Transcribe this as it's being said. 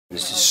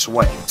This is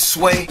Sway.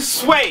 Sway.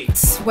 Sway.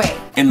 Sway.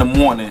 In the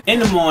morning. In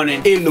the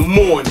morning. In the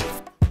morning.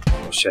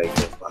 Shake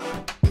that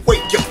fire.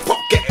 Wake your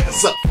punk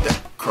ass up.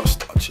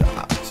 Crust out your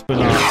eyes.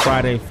 On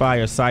Friday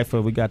Fire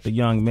Cypher, we got the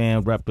young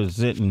man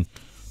representing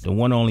the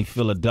one only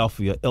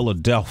Philadelphia,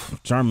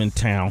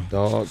 Germantown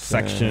Dogtown.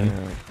 section.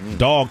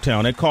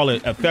 Dogtown. They call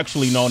it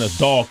affectionately known as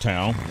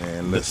Dogtown.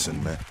 Man,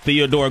 listen, man.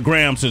 Theodore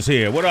Grams is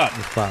here. What up?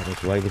 What's poppin',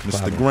 Sway? What's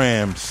Mr. poppin'?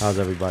 Grams. How's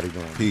everybody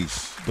doing?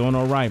 Peace. Doing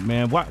all right,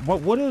 man.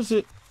 What is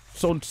it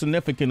so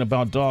significant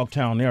about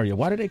Dogtown area?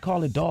 Why do they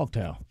call it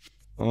Dogtown?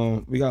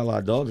 We got a lot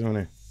of dogs on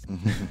there.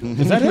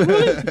 Is that it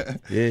really?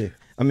 Yeah.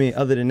 I mean,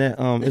 other than that,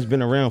 it's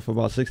been around for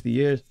about 60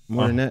 years,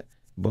 more than that.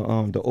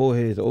 But the old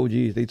heads, the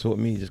OGs, they taught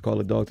me just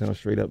call it Dogtown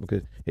straight up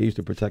because they used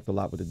to protect a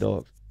lot with the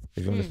dogs.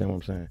 If you understand what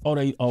I'm saying. Oh,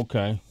 they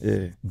okay.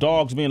 Yeah.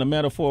 Dogs being a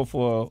metaphor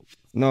for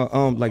No,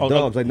 like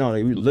dogs, like no,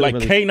 they literally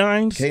like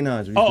canines.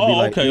 Canines. Used Oh, to be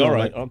like, okay, you know, all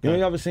right, like, okay. You know,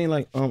 you ever seen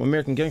like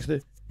American Gangster?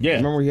 Yeah.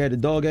 Remember where he had the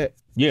dog at?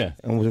 Yeah.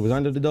 And was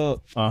under the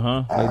dog?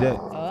 Like that.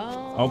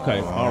 Okay.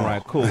 All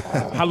right. Cool.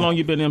 How long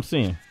you been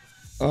MCing?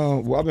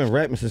 Well, I've been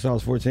rapping since I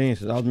was 14,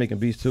 since I was making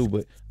beats too,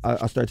 but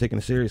I started taking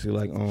it seriously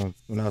like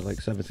when I was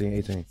like 17,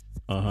 18.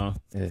 Yeah.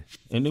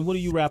 And then what do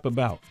you rap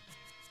about?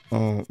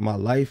 My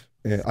life.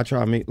 Yeah, I try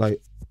to make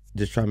light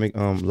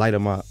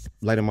of my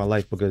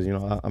life because you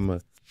know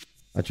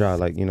I try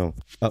like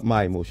up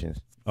my emotions.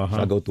 So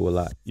I go through a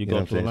lot. You know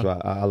what I'm saying? So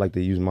I like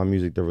to use my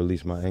music to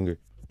release my anger,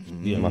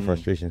 my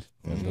frustrations.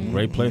 That's a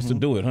great place to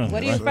do it, huh?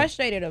 What are you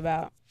frustrated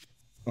about?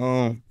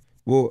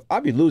 Well, I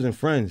be losing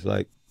friends.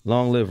 Like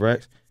long live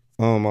Rex.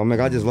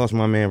 I just lost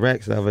my man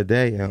Rex the other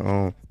day,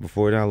 and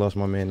before that I lost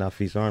my man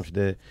Nafis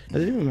Armstead.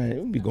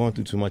 Man, we be going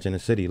through too much in the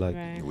city. Like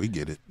We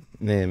get it.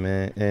 Yeah,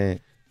 man. And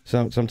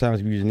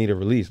sometimes you just need a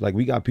release. Like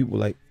you got people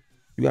like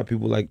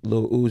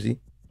Lil Uzi,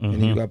 and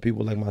then you got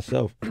people like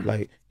myself.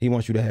 Like he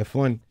wants you to have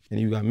fun, and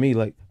you got me.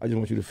 Like I just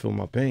want you to feel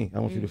my pain. I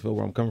want you to feel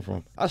where I'm coming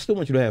from. I still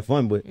want you to have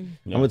fun, but I'm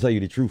gonna tell you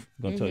the truth.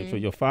 Gonna tell you. So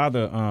your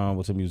father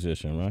was a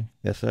musician, right?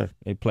 Yes, sir.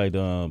 He played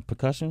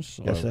percussions.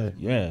 Yes, sir.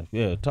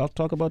 Yeah.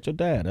 Talk about your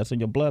dad. That's in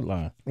your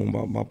bloodline.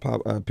 My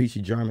pop,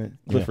 Peachy German,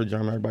 Clifford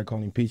German. Everybody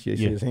called him Peachy.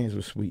 They said his hands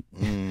were sweet.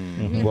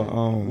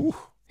 But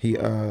he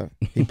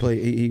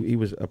played. He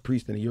was a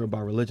priest in the Yoruba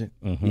religion.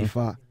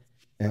 Ifa.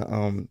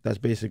 And that's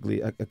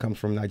basically it comes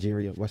from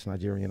Nigeria, West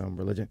Nigerian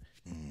religion,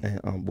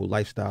 and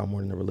lifestyle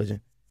more than a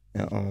religion.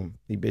 And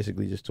he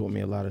basically just taught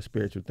me a lot of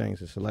spiritual things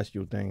and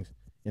celestial things.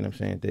 You know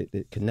what I'm saying?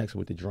 That connects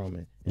with the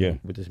drum and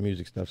with this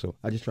music stuff. So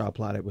I just try to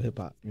apply that with hip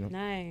hop. You know.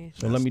 Nice.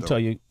 So let me tell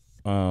you,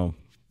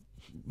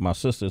 my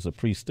sister's a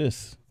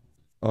priestess.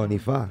 Oh,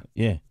 Nifa.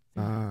 Yeah.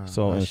 And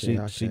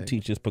she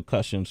teaches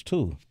percussions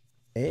too.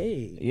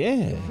 Hey.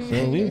 Yeah.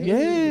 So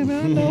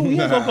man. No, we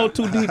ain't gonna go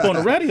too deep on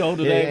the radio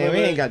today. Yeah, we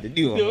ain't got to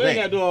do all that. We ain't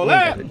got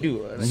to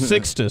do all that.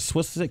 Sixtus.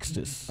 What's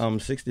Sixtus?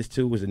 Sixtus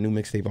 2 was a new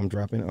mixtape I'm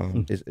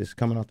dropping. It's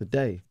coming out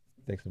today.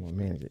 Thanks to my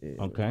manager.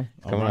 Okay.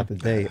 It's coming out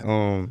today.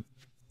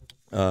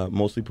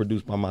 Mostly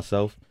produced by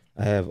myself.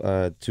 I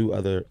have 2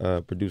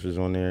 other producers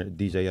on there,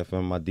 DJ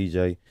FM, my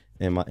DJ,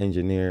 and my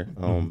engineer,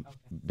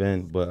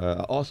 Ben. But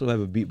I also have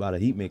a beat by the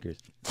Heatmakers.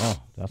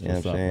 Oh, that's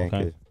what's up.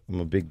 Okay. I'm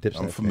a big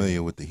Dipset I'm familiar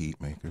fan. with the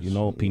Heatmakers. You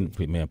know,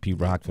 P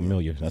Rock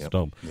familiar. That's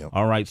dope. Yep.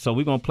 All right, so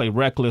we're going to play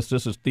Reckless.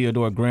 This is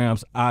Theodore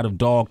Grams out of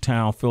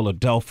Dogtown,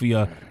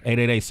 Philadelphia,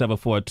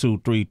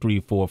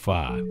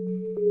 888-742-3345.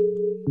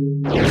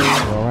 You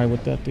all right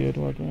with that,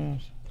 Theodore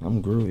Grams?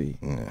 I'm groovy.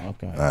 Yeah.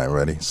 Okay. All right,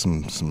 ready?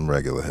 Some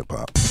regular hip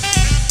hop.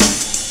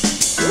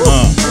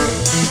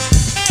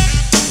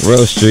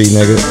 Real street,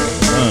 nigga.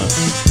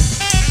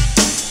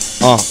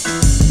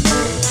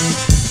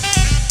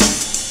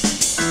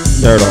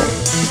 Dirt off.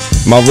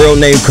 My real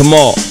name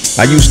Kamal.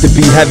 I used to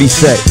be heavy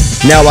set.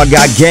 Now I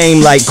got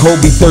game like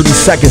Kobe, 30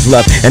 seconds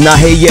left. And I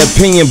hear your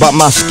opinion about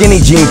my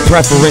skinny jean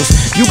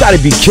preference. You gotta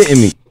be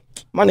kidding me.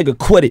 My nigga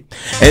quit it.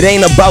 It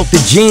ain't about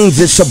the jeans,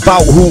 it's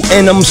about who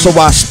in them. So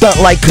I stunt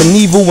like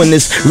Knievel in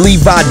this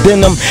Levi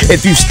denim.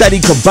 If you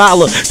study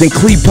Kabbalah, then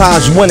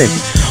Kleepa's winning.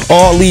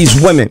 All these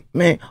women,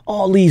 man,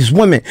 all these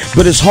women.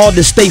 But it's hard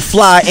to stay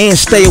fly and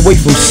stay away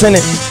from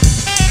sinning.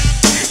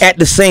 At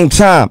the same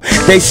time,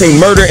 they say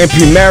murder and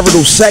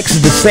premarital sex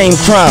is the same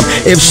crime.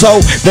 If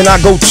so, then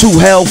I go to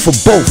hell for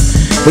both.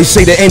 They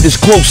say the end is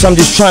close, I'm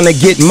just trying to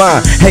get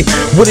mine. Hey,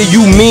 what do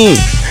you mean?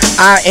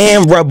 I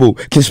am rebel,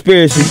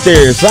 conspiracy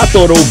theorist. I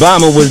thought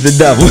Obama was the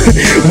devil.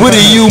 What do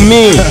you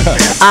mean?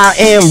 I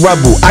am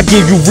rebel. I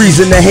give you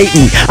reason to hate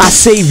me. I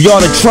save y'all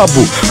the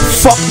trouble.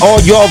 Fuck all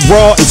y'all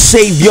raw and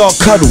save y'all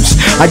cuddles.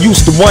 I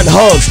used to want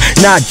hugs,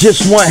 now I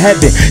just want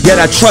heaven.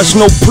 Yet I trust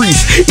no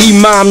priest,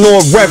 imam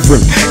nor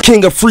reverend.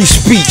 King of free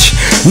speech,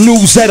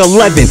 news at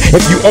 11.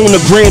 If you own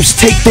a Grams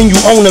tape, then you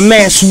own a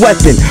mass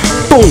weapon.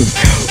 Boom.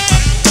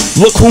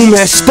 Look whom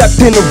has stepped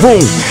in the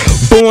room.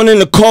 Born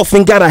in the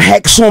coffin, got a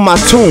hex on my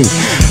tomb.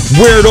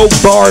 Weirdo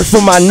bars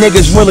for my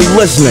niggas really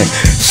listening.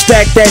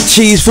 Stack that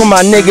cheese for my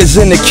niggas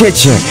in the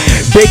kitchen.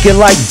 Bacon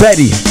like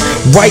Betty,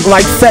 white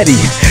like Fetty.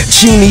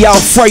 Chini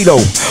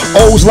Alfredo,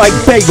 O's like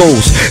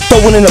bagels.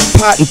 Throw it in a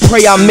pot and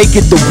pray I make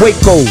it to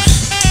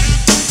Waco's.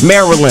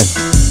 Maryland.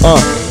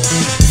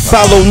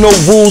 Follow no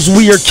rules,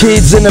 we are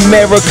kids in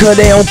America.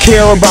 They don't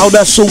care about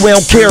us, so we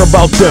don't care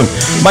about them.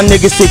 My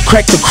niggas say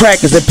crack the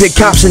crackers and pick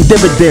cops and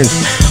dividends.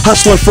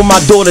 Hustling for my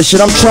daughter,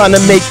 shit, I'm trying to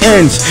make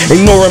ends.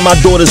 Ignoring my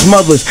daughter's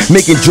mothers,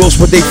 making jokes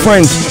with their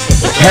friends.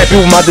 Happy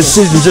with my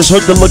decision, just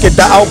hurt to look at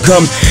the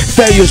outcome.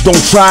 Failures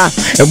don't try,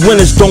 and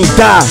winners don't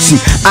die.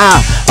 See, I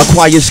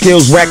acquire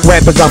skills, rack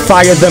rappers, I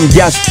fire them,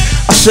 yes.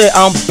 I said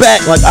I'm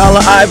back like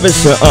Allen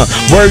Iverson,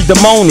 word to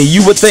Moni.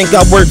 You would think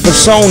I work for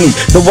Sony.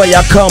 The way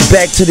I come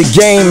back to the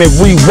game and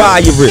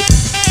rewire it.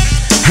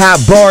 High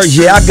bars,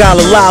 yeah, I got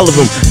a lot of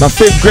them. My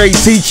 5th grade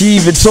teacher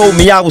even told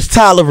me I was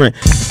tolerant.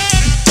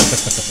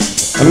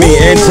 I mean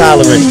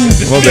intolerant.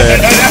 My bad.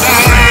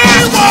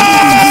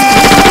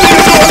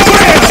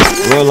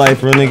 Real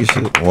life, real nigga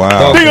shit.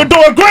 Wow.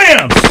 Theodore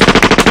Grams!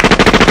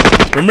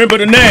 Remember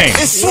the name.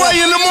 It's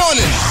Sway in the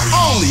morning.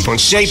 Only on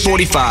Shade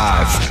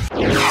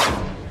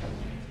 45.